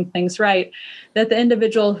towards making things right, that the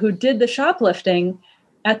individual who did the shoplifting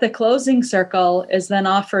at the closing circle is then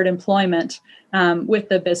offered employment with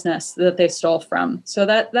the business that they stole from. So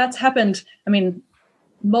that's happened,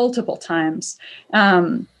 multiple times.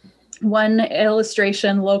 One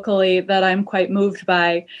illustration locally that I'm quite moved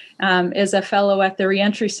by is a fellow at the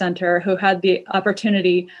Reentry Center who had the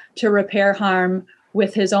opportunity to repair harm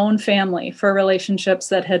with his own family for relationships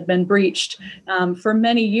that had been breached for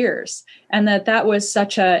many years. And that was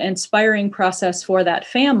such an inspiring process for that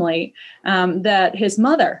family that his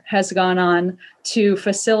mother has gone on to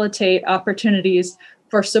facilitate opportunities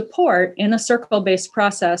for support in a circle-based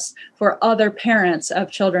process for other parents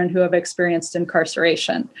of children who have experienced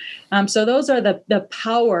incarceration. So those are the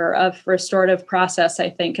power of restorative process, I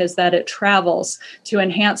think, is that it travels to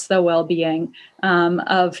enhance the well-being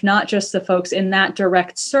of not just the folks in that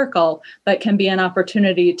direct circle, but can be an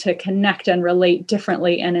opportunity to connect and relate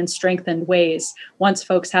differently and in strengthened ways once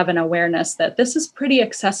folks have an awareness that this is pretty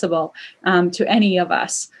accessible to any of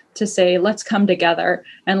us, to say, let's come together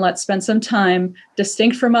and let's spend some time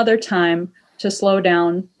distinct from other time to slow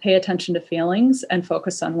down, pay attention to feelings, and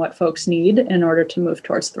focus on what folks need in order to move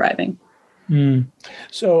towards thriving.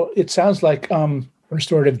 So it sounds like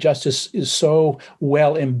restorative justice is so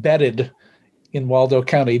well embedded in Waldo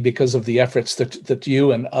County because of the efforts that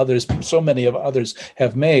you and others, so many of others,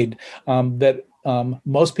 have made, that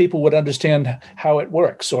most people would understand how it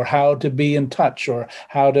works, or how to be in touch, or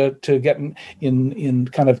how to get in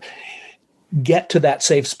kind of get to that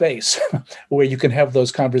safe space where you can have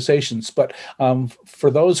those conversations. But for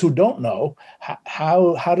those who don't know,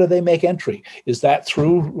 how do they make entry? Is that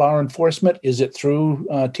through law enforcement? Is it through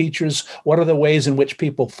teachers? What are the ways in which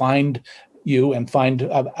people find you and find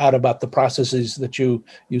out about the processes that you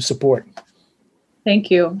support?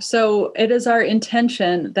 Thank you. So it is our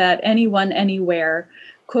intention that anyone, anywhere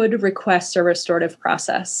could request a restorative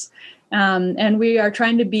process. And we are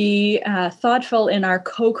trying to be thoughtful in our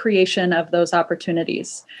co-creation of those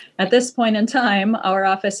opportunities. At this point in time, our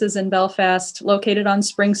office is in Belfast, located on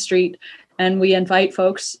Spring Street, and we invite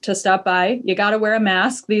folks to stop by. You got to wear a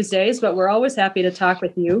mask these days, but we're always happy to talk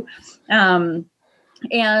with you.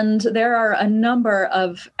 And there are a number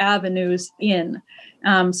of avenues in.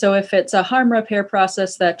 So if it's a harm repair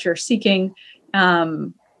process that you're seeking,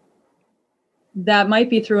 that might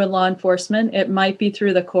be through a law enforcement. It might be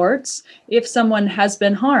through the courts. If someone has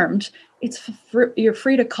been harmed, you're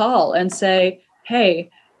free to call and say, hey,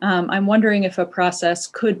 I'm wondering if a process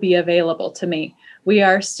could be available to me. We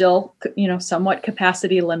are still, somewhat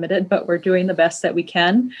capacity limited, but we're doing the best that we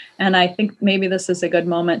can. And I think maybe this is a good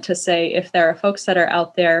moment to say, if there are folks that are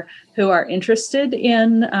out there who are interested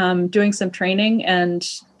in doing some training and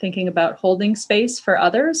thinking about holding space for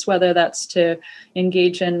others, whether that's to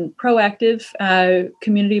engage in proactive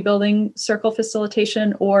community building, circle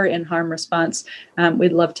facilitation, or in harm response,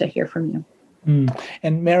 we'd love to hear from you.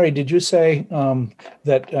 And Mary, did you say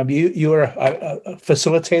that you are a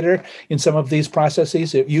facilitator in some of these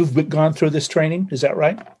processes? You've gone through this training, is that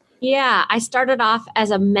right? Yeah, I started off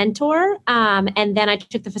as a mentor, and then I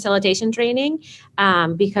took the facilitation training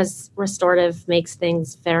because restorative makes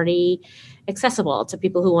things very accessible to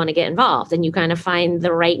people who want to get involved, and you kind of find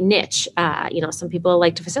the right niche. Some people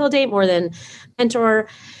like to facilitate more than mentor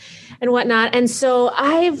and whatnot. And so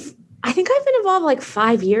I think I've been involved like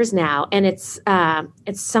 5 years now, and it's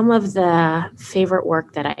some of the favorite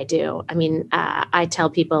work that I do. I mean, I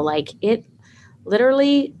tell people it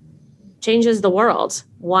literally changes the world.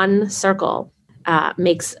 One circle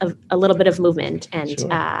makes a little bit of movement, and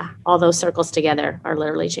sure. All those circles together are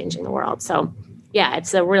literally changing the world. So yeah,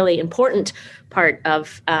 it's a really important part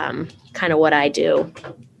of kind of what I do.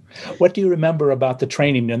 What do you remember about the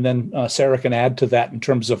training? And then Sarah can add to that in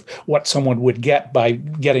terms of what someone would get by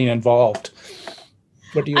getting involved.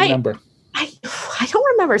 What do you remember? I don't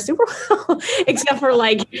remember super well, except for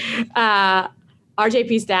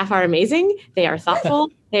RJP staff are amazing. They are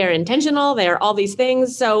thoughtful. They are intentional. They are all these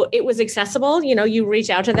things. So it was accessible. You reach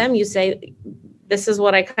out to them. You say, this is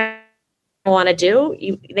what I kind of want to do.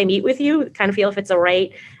 They meet with you, kind of feel if it's a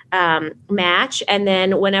right match, and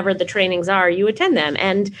then whenever the trainings are, you attend them,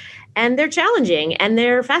 and they're challenging, and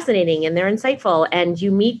they're fascinating, and they're insightful, and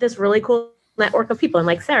you meet this really cool network of people. And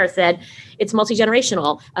like Sarah said, it's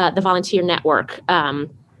multi-generational, the volunteer network.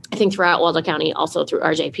 I think throughout Waldo County, also through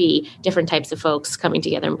RJP, different types of folks coming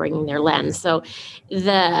together and bringing their lens. So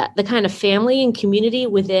the kind of family and community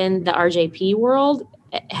within the RJP world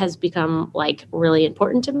has become really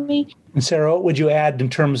important to me. And Sarah, what would you add in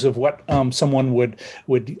terms of what someone would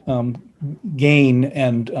gain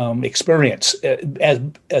and experience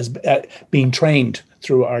as being trained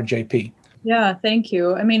through RJP? Yeah, thank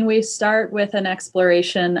you. I mean, we start with an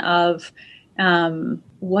exploration of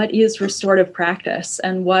what is restorative practice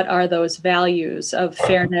and what are those values of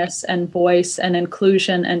fairness and voice and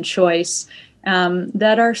inclusion and choice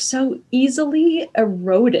that are so easily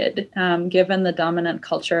eroded given the dominant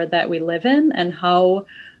culture that we live in, and how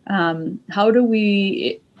do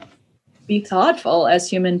we be thoughtful as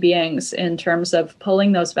human beings in terms of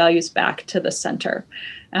pulling those values back to the center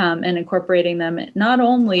and incorporating them not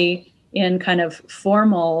only in kind of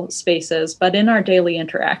formal spaces, but in our daily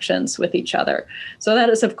interactions with each other. So that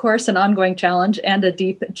is, of course, an ongoing challenge and a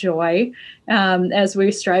deep joy as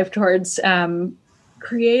we strive towards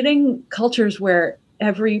creating cultures where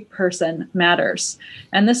every person matters.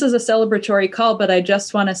 And this is a celebratory call, but I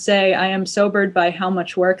just want to say I am sobered by how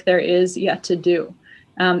much work there is yet to do.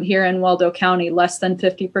 Here in Waldo County, less than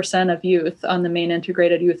 50% of youth on the Maine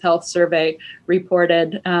Integrated Youth Health Survey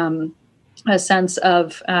reported a sense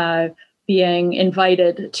of being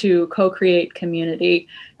invited to co-create community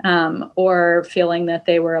or feeling that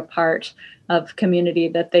they were a part of community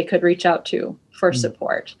that they could reach out to for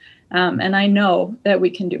support. And I know that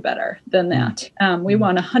we can do better than that. We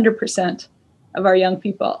want 100% of our young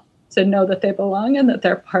people to know that they belong and that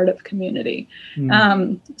they're part of community.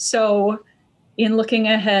 So in looking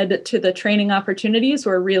ahead to the training opportunities,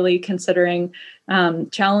 we're really considering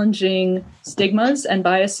challenging stigmas and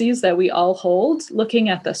biases that we all hold, looking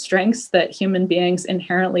at the strengths that human beings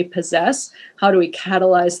inherently possess. How do we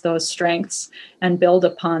catalyze those strengths and build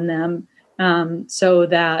upon them so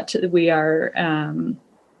that we are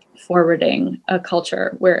forwarding a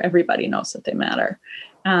culture where everybody knows that they matter?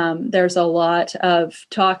 There's a lot of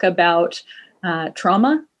talk about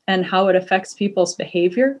trauma and how it affects people's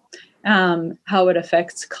behavior, how it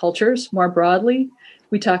affects cultures more broadly.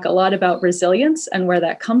 We talk a lot about resilience and where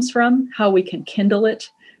that comes from, how we can kindle it,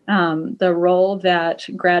 the role that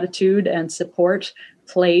gratitude and support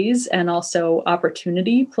plays, and also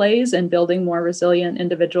opportunity plays in building more resilient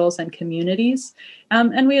individuals and communities.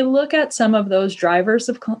 And we look at some of those drivers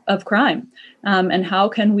of crime and how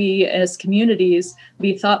can we as communities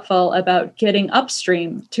be thoughtful about getting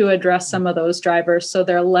upstream to address some of those drivers so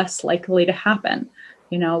they're less likely to happen.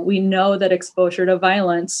 You know, we know that exposure to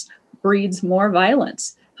violence breeds more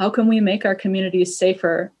violence. How can we make our communities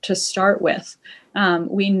safer to start with?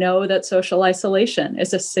 We know that social isolation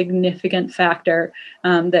is a significant factor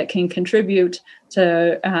that can contribute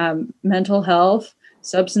to mental health,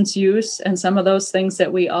 substance use, and some of those things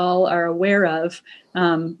that we all are aware of,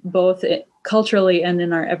 both culturally and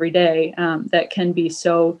in our everyday, that can be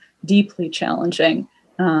so deeply challenging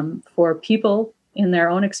for people in their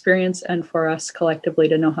own experience and for us collectively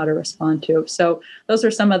to know how to respond to. So those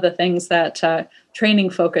are some of the things that training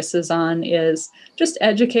focuses on, is just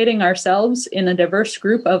educating ourselves in a diverse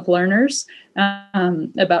group of learners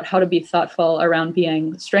about how to be thoughtful around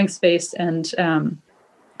being strengths-based and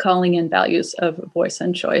calling in values of voice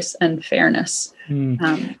and choice and fairness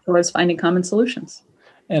towards finding common solutions.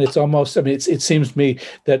 And it's almost, I mean, it seems to me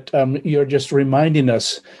that you're just reminding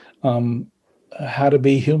us how to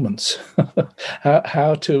be humans,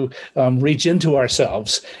 how to reach into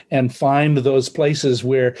ourselves and find those places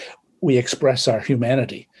where we express our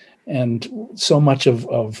humanity. And so much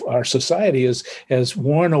of our society has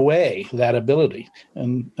worn away that ability.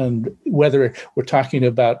 And whether we're talking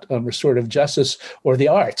about restorative justice or the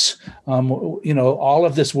arts, all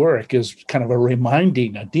of this work is kind of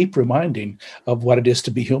a deep reminding of what it is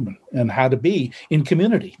to be human and how to be in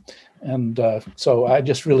community. And so I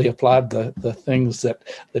just really applaud the things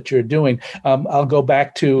that you're doing. I'll go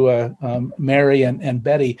back to Mary and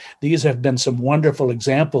Betty. These have been some wonderful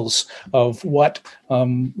examples of what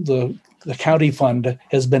the county fund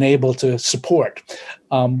has been able to support.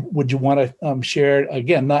 Would you want to share,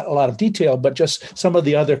 again, not a lot of detail, but just some of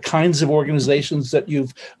the other kinds of organizations that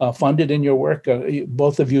you've funded in your work?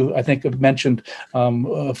 Both of you, I think, have mentioned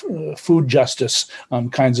food justice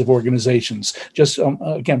kinds of organizations. Just,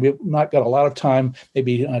 again, we've not got a lot of time,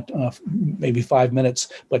 maybe 5 minutes,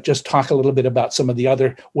 but just talk a little bit about some of the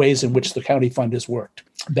other ways in which the county fund has worked.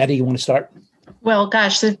 Betty, you want to start? Well,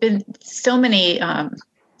 gosh, there's been so many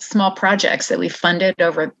small projects that we've funded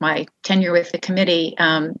over my tenure with the committee.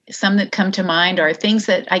 Some that come to mind are things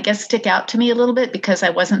that I guess stick out to me a little bit because I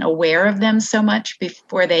wasn't aware of them so much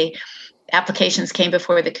before applications came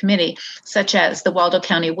before the committee, such as the Waldo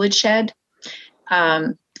County Woodshed,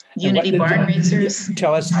 Unity Barn Raisers.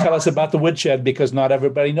 Tell us about the Woodshed, because not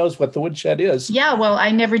everybody knows what the Woodshed is. Yeah, well, I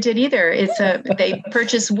never did either. They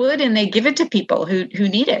purchase wood and they give it to people who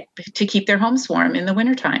need it to keep their homes warm in the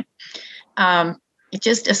wintertime.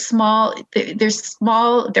 Just they're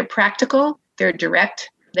small, they're practical, they're direct,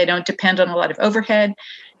 they don't depend on a lot of overhead.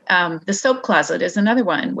 The soap closet is another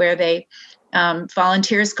one where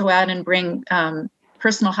volunteers go out and bring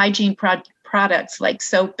personal hygiene products like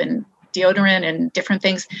soap and deodorant and different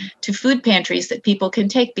things to food pantries that people can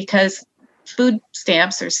take, because food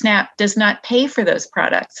stamps or SNAP does not pay for those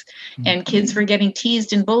products. And kids were getting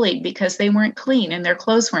teased and bullied because they weren't clean and their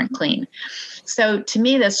clothes weren't clean. So to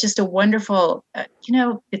me, that's just a wonderful,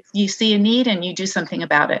 you see a need and you do something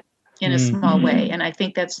about it in a small way. And I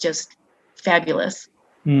think that's just fabulous.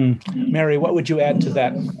 Mary, what would you add to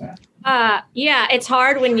that? Yeah, it's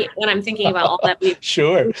hard when I'm thinking about all that we've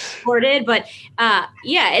Sure. supported, but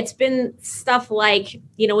it's been stuff like,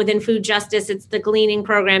 within food justice, it's the gleaning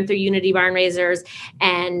program through Unity Barn Raisers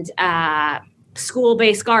and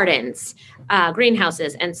school-based gardens,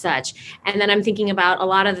 greenhouses and such. And then I'm thinking about a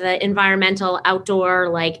lot of the environmental outdoor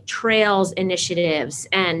like trails initiatives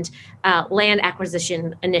and land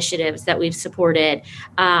acquisition initiatives that we've supported.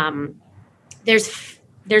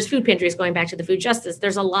 There's food pantries, going back to the food justice.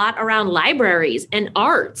 There's a lot around libraries and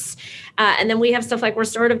arts. And then we have stuff like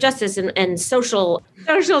restorative justice and social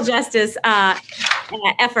justice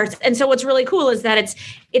efforts. And so what's really cool is that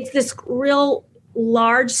it's this real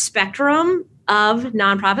large spectrum of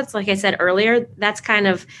nonprofits. Like I said earlier, that's kind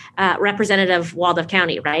of representative of Waldorf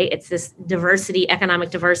County, right? It's this diversity, economic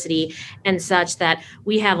diversity, and such that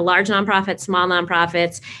we have large nonprofits, small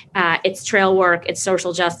nonprofits. It's trail work, it's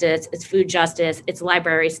social justice, it's food justice, it's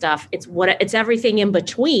library stuff. It's everything in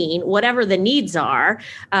between, whatever the needs are,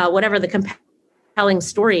 whatever the compelling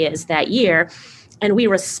story is that year, and we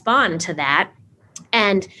respond to that.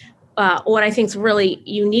 And what I think is really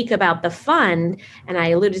unique about the fund, and I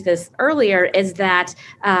alluded to this earlier, is that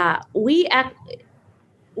we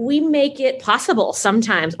make it possible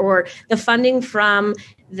sometimes, or the funding from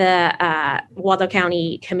the Waldo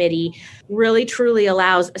County Committee really truly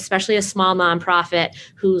allows, especially a small nonprofit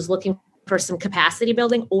who's looking for some capacity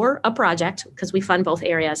building or a project, because we fund both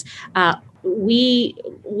areas. We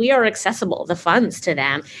are accessible, the funds to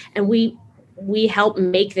them, and we help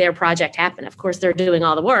make their project happen. Of course, they're doing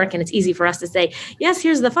all the work, and it's easy for us to say, yes,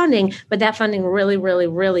 here's the funding, but that funding really, really,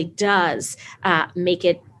 really does make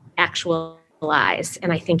it actualized.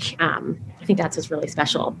 And I think that's what's really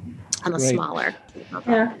special on the smaller.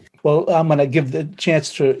 Yeah. Well, I'm going to give the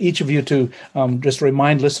chance to each of you to just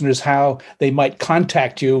remind listeners how they might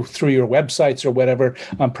contact you through your websites or whatever.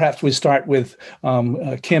 Perhaps we start with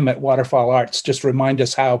Kim at Waterfall Arts. Just remind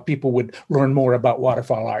us how people would learn more about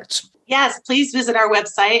Waterfall Arts. Yes, please visit our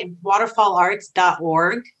website,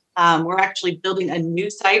 waterfallarts.org. We're actually building a new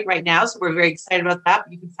site right now, so we're very excited about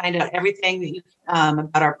that. You can find out everything that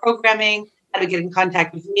about our programming, how to get in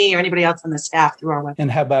contact with me or anybody else on the staff through our website.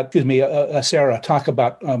 And how about, Sarah, talk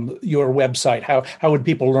about your website. How would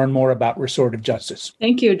people learn more about restorative justice?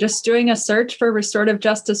 Thank you. Just doing a search for Restorative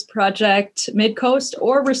Justice Project Midcoast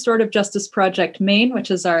or Restorative Justice Project Maine,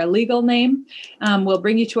 which is our legal name, will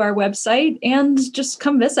bring you to our website, and just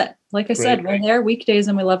come visit. Like I said, we're there weekdays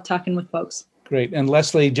and we love talking with folks. Great. And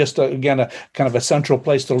Leslie, just again, a kind of a central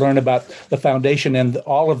place to learn about the foundation and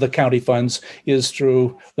all of the county funds is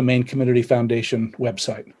through the Maine Community Foundation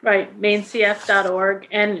website. Right, mainecf.org.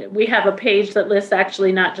 And we have a page that lists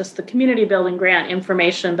actually not just the community building grant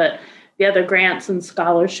information, but the other grants and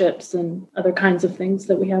scholarships and other kinds of things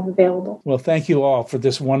that we have available. Well, thank you all for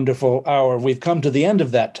this wonderful hour. We've come to the end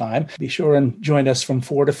of that time. Be sure and join us from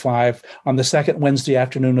 4 to 5 on the second Wednesday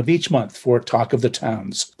afternoon of each month for Talk of the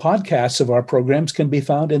Towns. Podcasts of our programs can be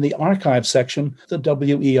found in the archive section of the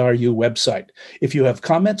WERU website. If you have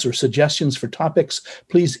comments or suggestions for topics,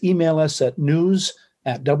 please email us at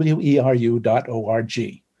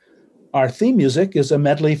news@weru.org. Our theme music is a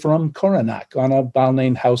medley from Coronach on a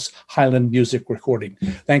Balmain House Highland music recording.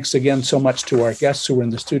 Thanks again so much to our guests who are in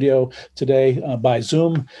the studio today by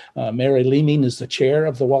Zoom. Mary Leeming is the chair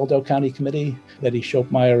of the Waldo County Committee. Betty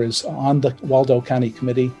Schopmeyer is on the Waldo County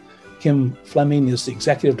Committee. Kim Fleming is the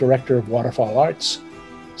executive director of Waterfall Arts.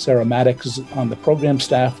 Sarah Maddox is on the program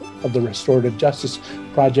staff of the Restorative Justice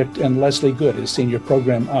Project, and Leslie Good is senior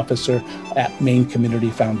program officer at Maine Community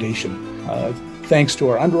Foundation. Thanks to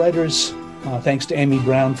our underwriters. Thanks to Amy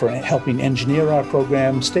Brown for helping engineer our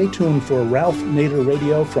program. Stay tuned for Ralph Nader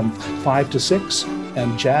Radio from 5 to 6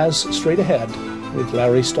 and Jazz Straight Ahead with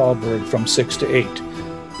Larry Stahlberg from 6 to 8.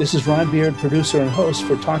 This is Ron Beard, producer and host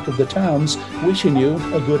for Talk of the Towns, wishing you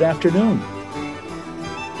a good afternoon.